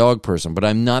that I'm a dog person, but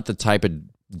I'm not the type of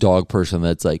dog person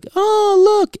that's like,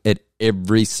 oh, look at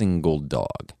every single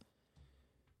dog.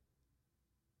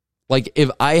 Like,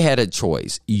 if I had a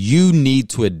choice, you need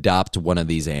to adopt one of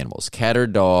these animals, cat or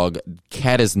dog.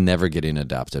 Cat is never getting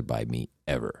adopted by me,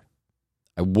 ever.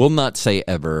 I will not say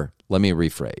ever. Let me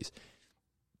rephrase.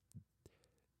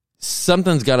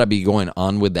 Something's got to be going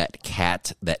on with that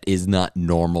cat that is not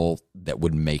normal that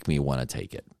would make me want to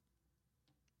take it.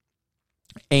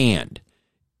 And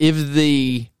if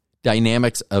the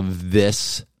dynamics of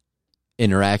this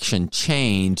interaction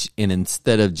change, and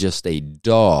instead of just a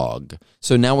dog,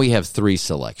 so now we have three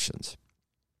selections: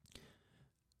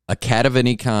 a cat of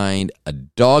any kind, a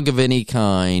dog of any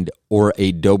kind, or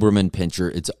a Doberman Pinscher.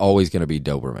 It's always going to be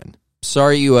Doberman.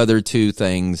 Sorry, you other two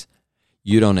things,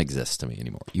 you don't exist to me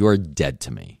anymore. You are dead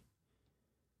to me.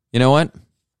 You know what?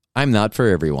 I'm not for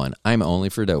everyone. I'm only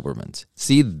for Dobermans.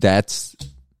 See,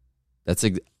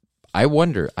 I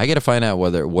wonder. I got to find out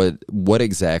what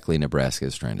exactly Nebraska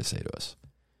is trying to say to us.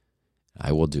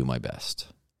 I will do my best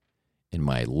in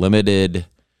my limited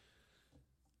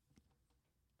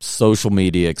social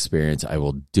media experience. I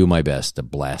will do my best to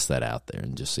blast that out there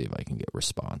and just see if I can get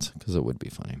response, because it would be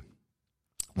funny.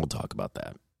 We'll talk about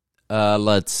that.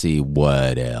 Let's see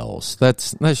what else. That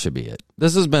should be it.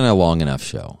 This has been a long enough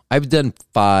show. I've done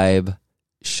 5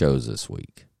 shows this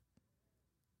week.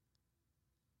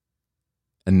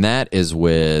 And that is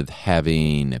with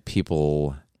having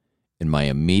people in my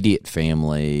immediate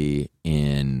family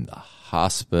in the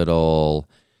hospital.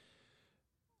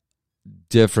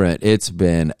 Different. It's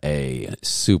been a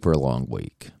super long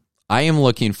week. I am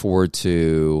looking forward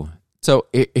to. So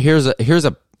here's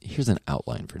an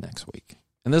outline for next week.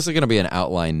 And this is going to be an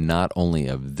outline not only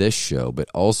of this show, but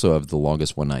also of the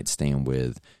longest one night stand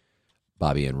with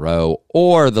Bobby and Roe,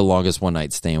 or the longest one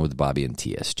night stand with Bobby and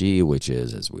TSG, which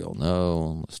is, as we all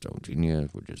know, Stone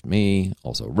Genius, which is me,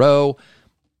 also Roe.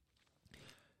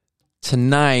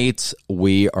 Tonight,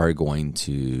 we are going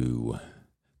to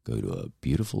go to a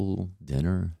beautiful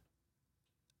dinner.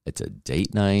 It's a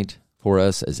date night for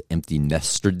us, as empty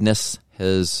nestedness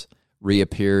has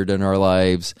reappeared in our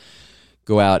lives.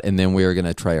 Go out, and then we are going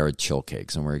to try our chill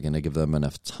cakes, and we're going to give them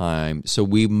enough time. So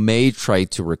we may try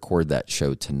to record that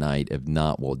show tonight. If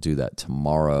not, we'll do that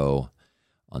tomorrow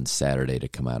on Saturday to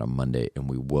come out on Monday, and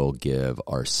we will give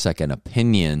our second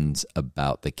opinions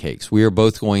about the cakes. We are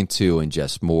both going to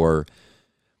ingest more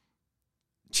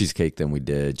cheesecake than we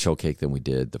did, chill cake than we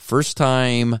did the first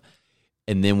time,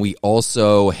 And then we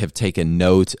also have taken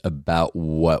note about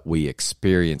what we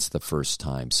experienced the first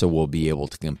time. So we'll be able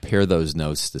to compare those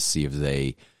notes to see if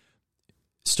they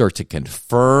start to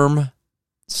confirm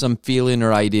some feeling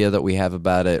or idea that we have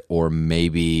about it, or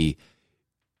maybe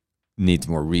needs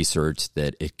more research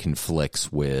that it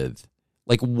conflicts with.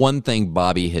 Like one thing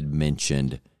Bobby had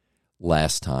mentioned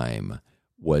last time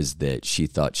was that she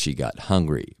thought she got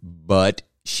hungry, but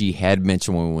she had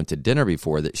mentioned when we went to dinner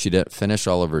before that she didn't finish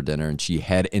all of her dinner and she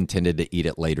had intended to eat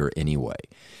it later anyway.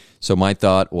 So my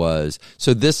thought was,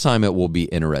 so this time it will be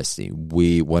interesting.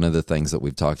 One of the things that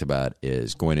we've talked about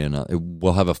is going in,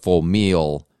 we'll have a full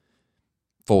meal,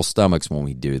 full stomachs when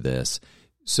we do this.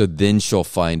 So then she'll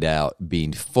find out,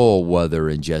 being full, whether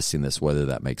ingesting this, whether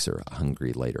that makes her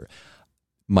hungry later.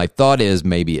 My thought is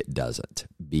maybe it doesn't,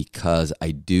 because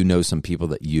I do know some people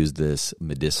that use this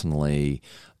medicinally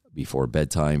before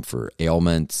bedtime for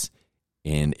ailments,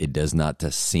 and it does not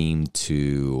seem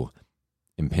to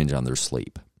impinge on their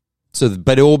sleep. So,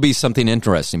 but it will be something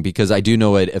interesting because I do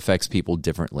know it affects people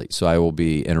differently. So I will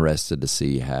be interested to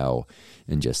see how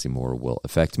ingesting more will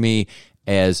affect me,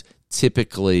 as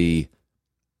typically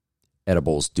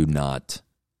edibles do not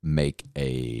make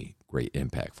a great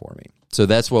impact for me. So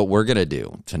that's what we're going to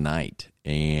do tonight.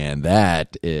 And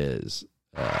that is,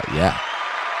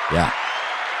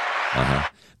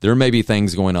 There may be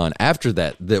things going on after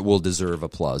that that will deserve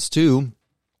applause too.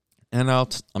 And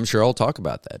I'm sure I'll talk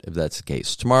about that if that's the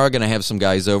case. Tomorrow I'm going to have some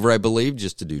guys over, I believe,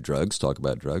 just to do drugs, talk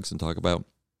about drugs and talk about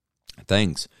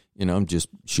things. Just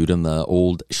shooting the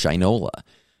old Shinola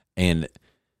and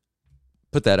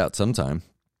put that out sometime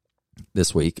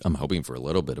this week. I'm hoping for a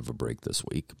little bit of a break this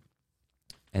week.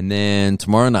 And then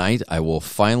tomorrow night, I will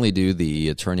finally do the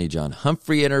Attorney John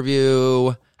Humphrey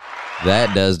interview.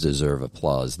 That does deserve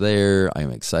applause there.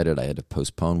 I'm excited. I had to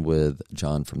postpone with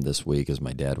John from this week as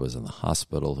my dad was in the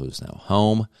hospital, who's now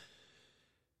home.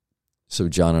 So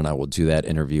John and I will do that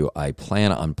interview. I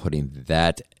plan on putting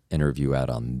that interview out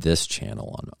on this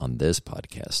channel, on this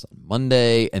podcast on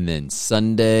Monday. And then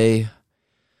Sunday,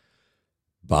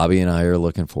 Bobby and I are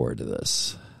looking forward to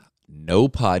this. No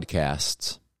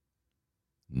podcasts,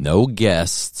 no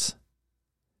guests,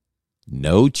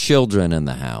 no children in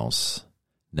the house,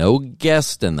 no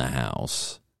guest in the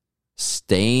house,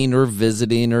 staying or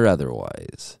visiting or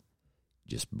otherwise.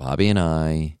 Just Bobby and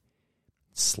I,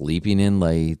 sleeping in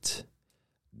late,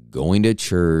 going to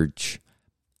church,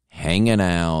 hanging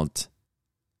out,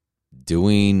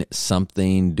 doing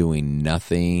something, doing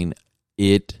nothing.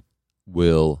 It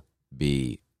will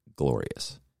be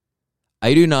glorious.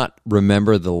 I do not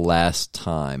remember the last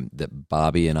time that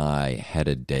Bobby and I had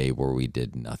a day where we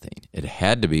did nothing. It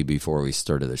had to be before we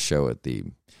started the show at the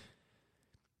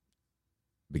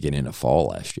beginning of fall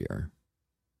last year.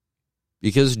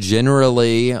 Because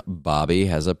generally, Bobby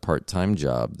has a part-time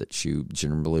job that she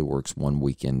generally works one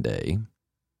weekend day,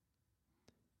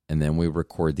 and then we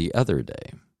record the other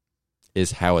day,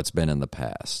 is how it's been in the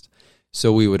past.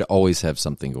 So we would always have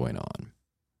something going on.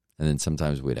 And then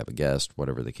sometimes we'd have a guest,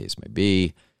 whatever the case may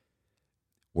be.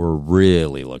 We're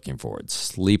really looking forward.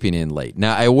 Sleeping in late.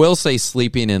 Now, I will say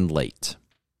sleeping in late.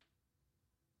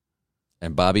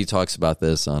 And Bobby talks about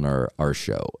this on our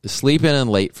show. Sleeping in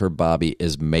late for Bobby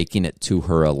is making it to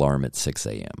her alarm at 6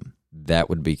 a.m. That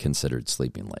would be considered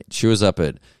sleeping late. She was up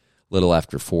at little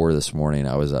after 4 this morning.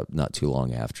 I was up not too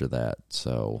long after that.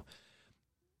 So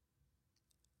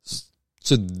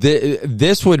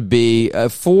this would be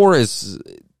 4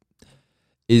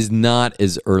 is not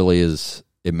as early as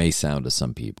it may sound to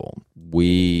some people.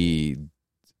 We,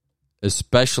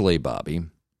 especially Bobby,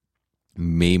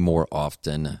 me more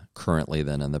often currently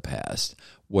than in the past,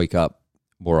 wake up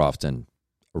more often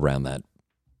around that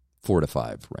 4 to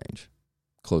 5 range,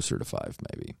 closer to 5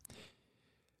 maybe.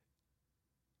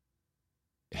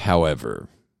 However,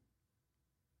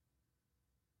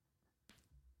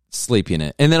 sleeping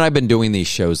in, and then I've been doing these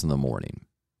shows in the morning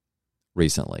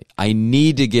recently. I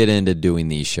need to get into doing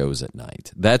these shows at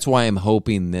night. That's why I'm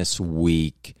hoping this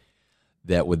week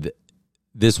that with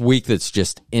this week that's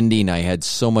just ending, I had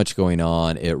so much going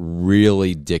on. It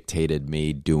really dictated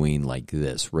me doing like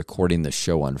this, recording the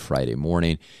show on Friday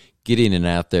morning, getting it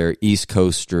out there. East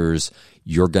Coasters,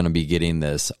 you're going to be getting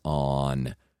this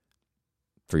on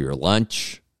for your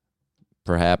lunch,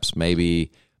 perhaps,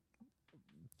 maybe.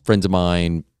 Friends of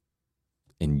mine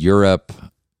in Europe,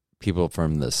 people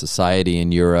from the society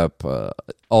in Europe,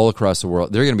 all across the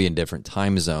world, they're going to be in different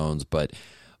time zones, but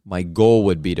my goal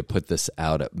would be to put this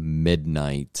out at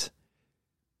midnight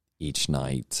each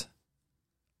night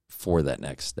for that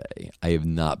next day. I have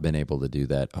not been able to do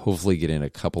that. Hopefully getting a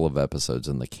couple of episodes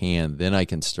in the can, then I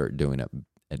can start doing it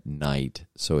at night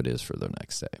so it is for the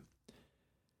next day.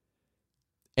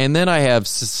 And then I have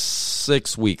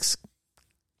 6 weeks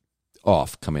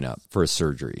off coming up for a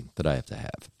surgery that I have to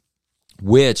have,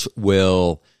 which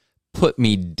will put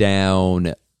me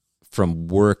down from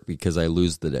work because I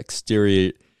lose the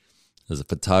dexterity. As a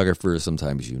photographer,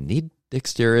 sometimes you need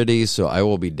dexterity, so I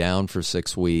will be down for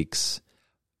 6 weeks.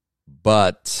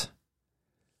 But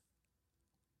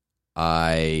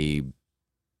I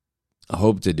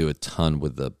hope to do a ton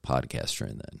with the podcast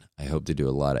during then. I hope to do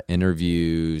a lot of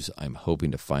interviews. I'm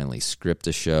hoping to finally script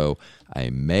a show. I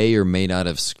may or may not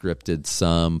have scripted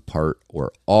some part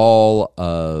or all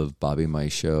of Bobby and my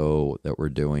show that we're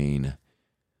doing.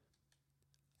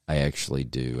 I actually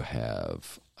do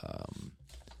have a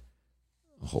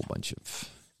whole bunch of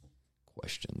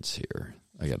questions here.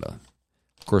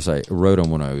 Of course, I wrote them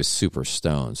when I was super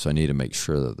stoned, so I need to make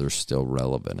sure that they're still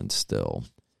relevant and still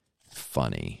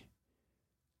funny.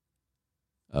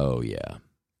 Oh, yeah.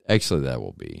 Actually,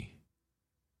 that'll be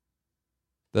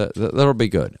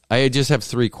good. I just have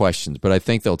 3 questions, but I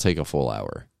think they'll take a full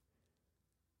hour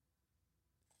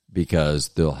because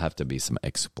there'll have to be some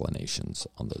explanations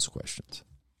on those questions.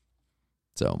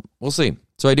 So we'll see.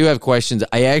 So I do have questions.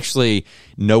 I actually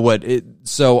know I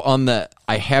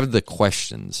have the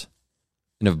questions.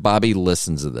 And if Bobby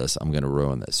listens to this, I'm going to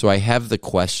ruin this. So I have the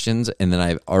questions, and then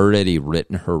I've already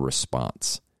written her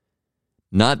response.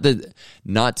 So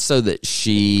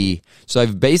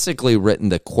I've basically written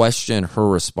the question, her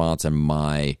response, and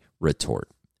my retort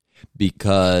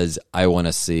because I want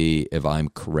to see if I'm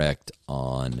correct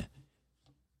on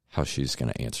how she's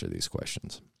going to answer these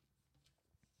questions.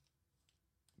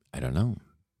 I don't know.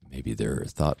 Maybe they're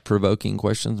thought-provoking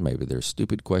questions. Maybe they're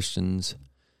stupid questions.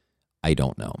 I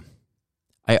don't know.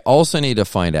 I also need to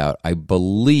find out, I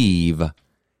believe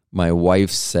my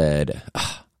wife said,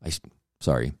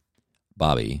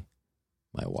 Bobby,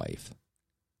 my wife.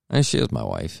 And she is my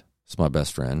wife. She's my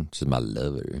best friend. She's my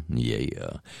lover.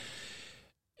 Yeah.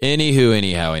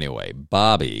 Anyway,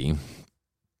 Bobby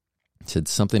said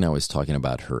something I was talking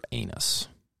about her anus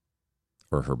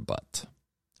or her butt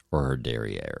or her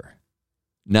derriere.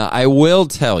 Now, I will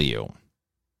tell you,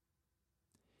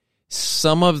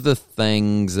 some of the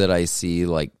things that I see,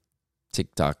 like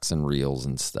TikToks and Reels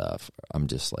and stuff, I'm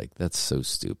just like, that's so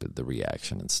stupid, the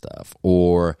reaction and stuff,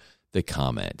 or the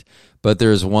comment. But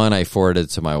there's one I forwarded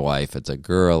to my wife. It's a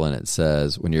girl, and it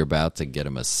says, when you're about to get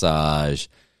a massage,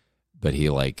 but he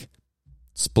like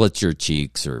splits your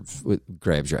cheeks or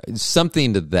grabs your,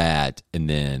 something to that, and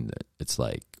then it's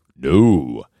like,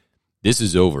 no, this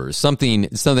is over. Something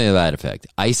to that effect.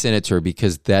 I sent it to her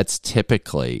because that's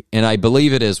typically, and I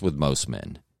believe it is with most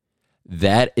men,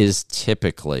 that is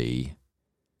typically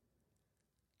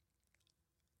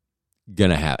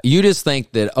gonna happen. You just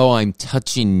think that, oh, I'm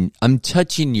touching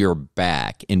your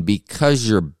back, and because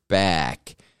your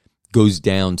back goes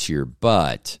down to your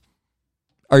butt,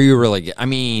 are you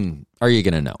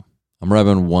gonna know? I'm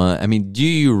rubbing one. Do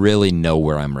you really know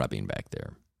where I'm rubbing back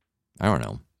there? I don't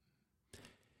know.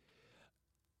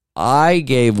 I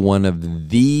gave one of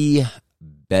the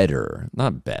better,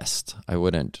 not best, I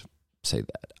wouldn't say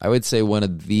that. I would say one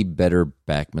of the better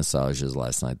back massages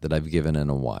last night that I've given in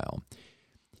a while.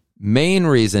 Main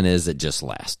reason is it just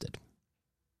lasted.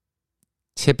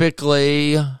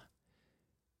 Typically,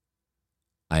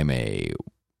 I'm a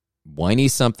whiny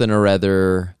something or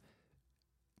other,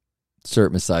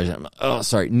 start massaging. Oh,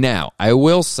 sorry. Now, I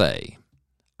will say,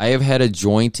 I have had a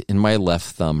joint in my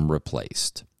left thumb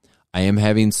replaced. I am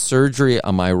having surgery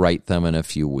on my right thumb in a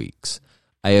few weeks.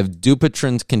 I have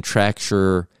Dupuytren's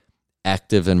contracture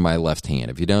active in my left hand.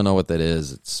 If you don't know what that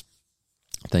is, it's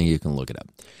a thing, you can look it up.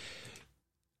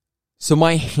 So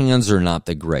my hands are not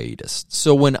the greatest.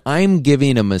 So when I'm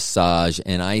giving a massage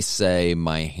and I say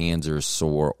my hands are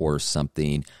sore or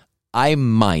something, I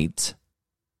might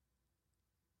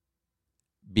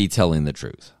be telling the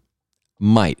truth.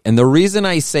 Might. And the reason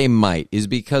I say might is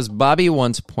because Bobby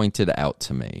once pointed out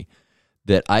to me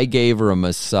that I gave her a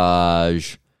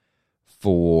massage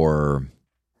for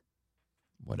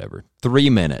 3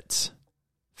 minutes,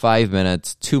 5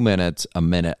 minutes, 2 minutes, a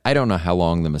minute. I don't know how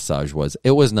long the massage was.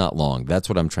 It was not long. That's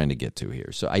what I'm trying to get to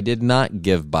here. So I did not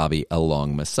give Bobby a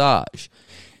long massage.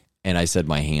 And I said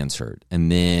my hands hurt.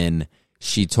 And then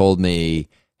she told me,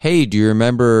 hey, do you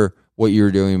remember what you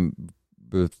were doing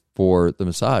before the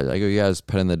massage? I go, yeah, I was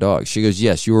petting the dog. She goes,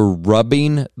 yes, you were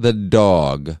rubbing the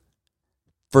dog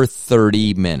for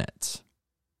 30 minutes.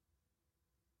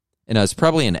 And I was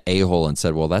probably an a-hole and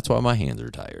said, well, that's why my hands are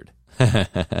tired.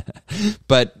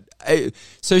 But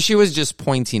so she was just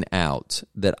pointing out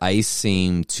that I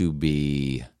seem to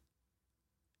be,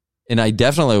 and I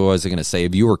definitely wasn't going to say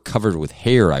if you were covered with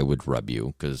hair, I would rub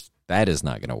you, because that is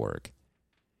not going to work.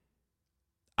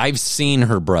 I've seen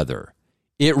her brother.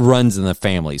 It runs in the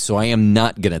family, so I am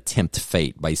not going to tempt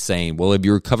fate by saying, well, if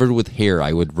you were covered with hair,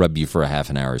 I would rub you for a half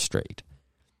an hour straight.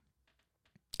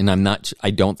 And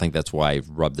I don't think that's why I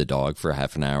rub the dog for a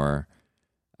half an hour.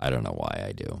 I don't know why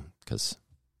I do, because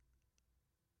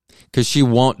she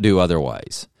won't do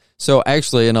otherwise. So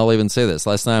actually, and I'll even say this,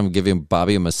 last night I'm giving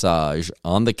Bobby a massage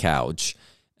on the couch,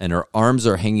 and her arms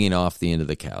are hanging off the end of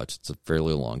the couch. It's a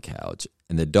fairly long couch.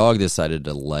 And the dog decided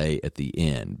to lay at the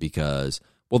end because,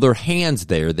 well, their hands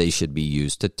there, they should be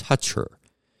used to touch her.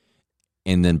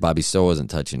 And then Bobby still wasn't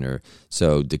touching her,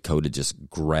 so Dakota just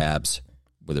grabs,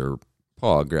 with her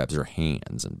paw, grabs her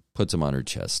hands and puts them on her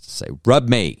chest to say, rub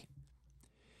me.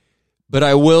 But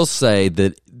I will say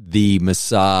that the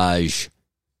massage,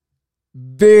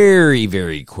 very,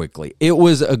 very quickly, it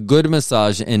was a good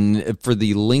massage, and for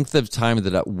the length of time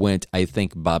that it went, I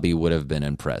think Bobby would have been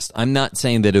impressed. I'm not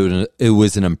saying that it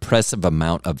was an impressive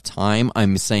amount of time.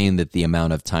 I'm saying that the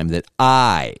amount of time that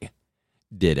I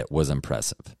did it was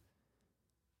impressive.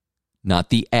 Not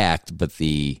the act, but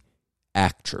the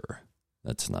actor.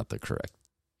 That's not the correct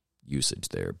usage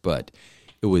there, but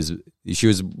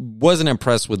she wasn't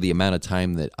impressed with the amount of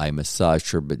time that I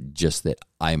massaged her, but just that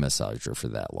I massaged her for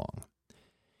that long.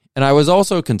 And I was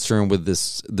also concerned with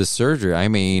this surgery. I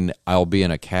mean, I'll be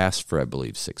in a cast for, I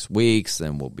believe, 6 weeks,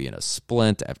 then we'll be in a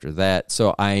splint after that.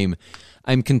 So I'm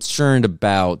concerned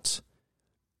about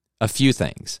a few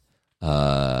things.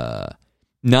 Not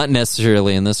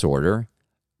necessarily in this order.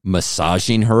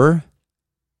 Massaging her.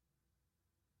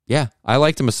 Yeah, I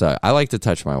like to massage. I like to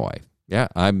touch my wife. Yeah,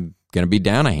 I'm going to be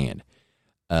down a hand.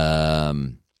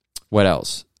 What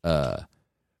else?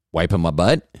 Wiping my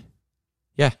butt.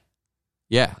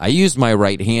 Yeah, I used my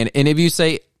right hand. And if you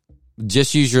say,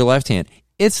 just use your left hand,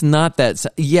 it's not that.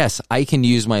 Yes, I can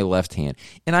use my left hand.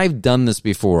 And I've done this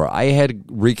before. I had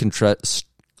reconstructive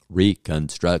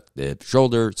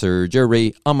shoulder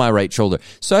surgery on my right shoulder.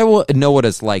 So I will know what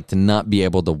it's like to not be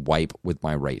able to wipe with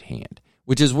my right hand,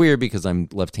 which is weird because I'm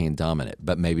left-hand dominant.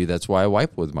 But maybe that's why I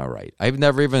wipe with my right. I've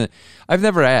never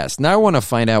asked. Now I want to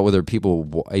find out whether people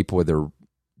wipe with their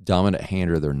dominant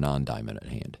hand or their non-dominant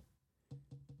hand.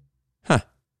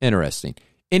 Interesting.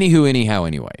 Anyhow,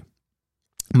 anyway.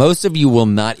 Most of you will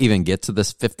not even get to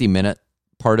this 50-minute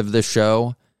part of the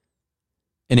show.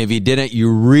 And if you didn't,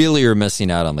 you really are missing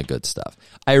out on the good stuff.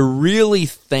 I really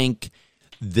think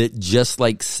that just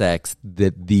like sex,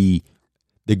 that the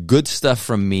good stuff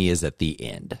from me is at the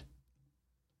end.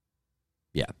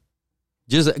 Yeah.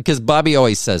 Just because Bobby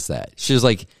always says that. She's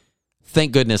like,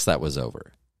 thank goodness that was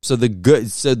over. Thank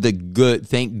goodness,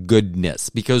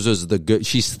 because it was the good.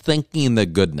 She's thinking the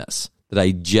goodness that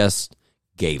I just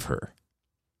gave her.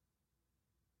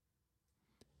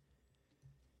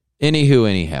 Anyhow,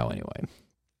 anyway.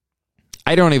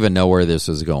 I don't even know where this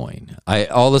is going.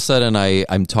 All of a sudden,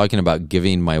 I'm talking about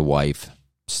giving my wife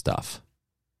stuff.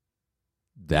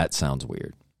 That sounds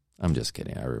weird. I'm just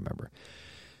kidding. I remember.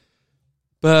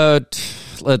 But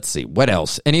let's see. What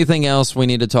else? Anything else we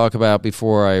need to talk about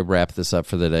before I wrap this up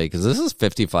for the day? Because this is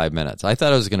 55 minutes. I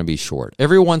thought it was going to be short.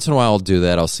 Every once in a while I'll do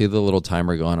that. I'll see the little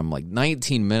timer going. I'm like,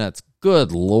 19 minutes.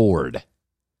 Good Lord.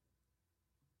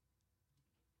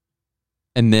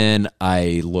 And then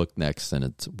I look next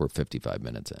and we're 55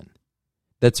 minutes in.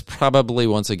 That's probably,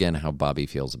 once again, how Bobby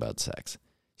feels about sex.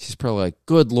 She's probably like,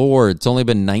 good Lord, it's only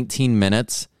been 19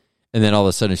 minutes. And then all of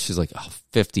a sudden she's like,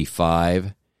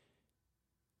 55.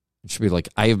 She'll be like,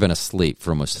 I have been asleep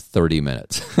for almost 30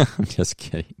 minutes. I'm just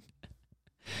kidding.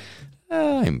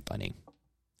 I'm funny.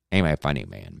 Ain't I funny,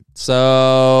 man?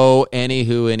 So,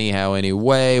 anyhow,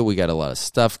 anyway, we got a lot of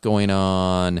stuff going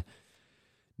on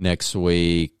next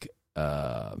week.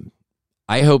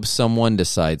 I hope someone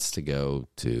decides to go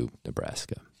to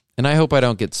Nebraska. And I hope I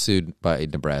don't get sued by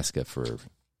Nebraska for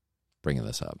bringing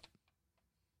this up.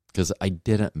 Because I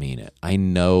didn't mean it. I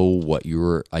know what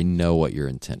your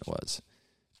intent was.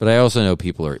 But I also know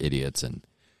people are idiots, and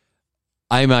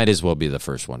I might as well be the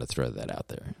first one to throw that out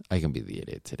there. I can be the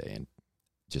idiot today and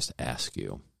just ask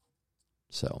you.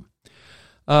 So,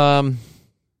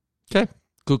 okay.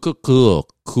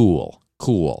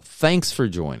 Cool. Thanks for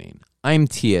joining. I'm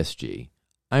TSG.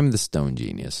 I'm the Stone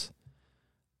Genius.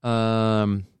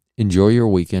 Enjoy your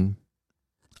weekend.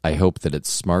 I hope that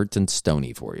it's smart and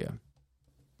stony for you.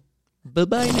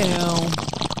 Bye-bye now.